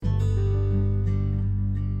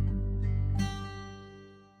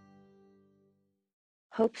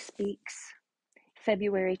Hope Speaks,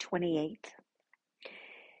 February 28th.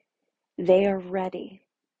 They are ready,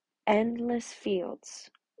 endless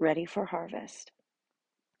fields ready for harvest.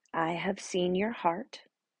 I have seen your heart,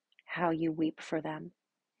 how you weep for them.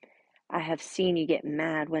 I have seen you get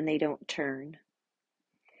mad when they don't turn.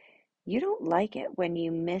 You don't like it when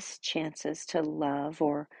you miss chances to love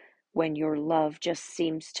or when your love just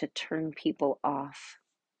seems to turn people off.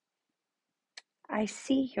 I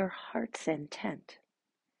see your heart's intent.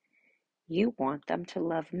 You want them to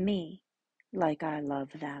love me like I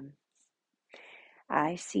love them.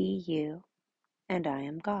 I see you, and I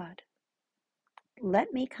am God.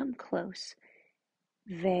 Let me come close,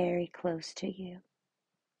 very close to you.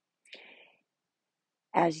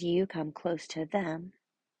 As you come close to them,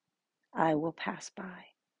 I will pass by.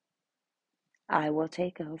 I will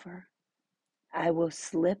take over. I will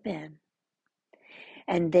slip in,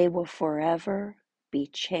 and they will forever be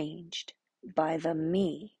changed by the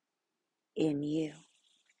me in you.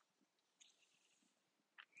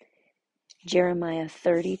 Jeremiah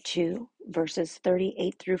 32, verses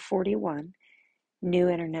 38 through 41, New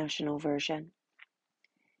International Version.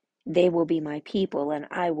 They will be my people, and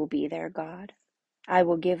I will be their God. I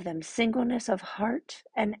will give them singleness of heart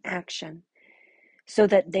and action, so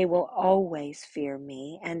that they will always fear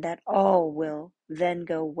me, and that all will then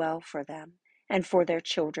go well for them and for their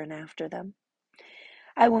children after them.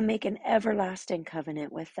 I will make an everlasting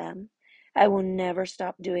covenant with them. I will never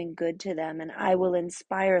stop doing good to them, and I will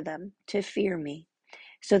inspire them to fear me,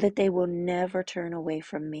 so that they will never turn away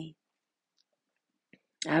from me.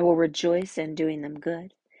 I will rejoice in doing them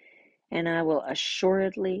good, and I will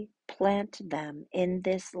assuredly plant them in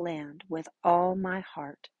this land with all my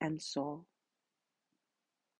heart and soul.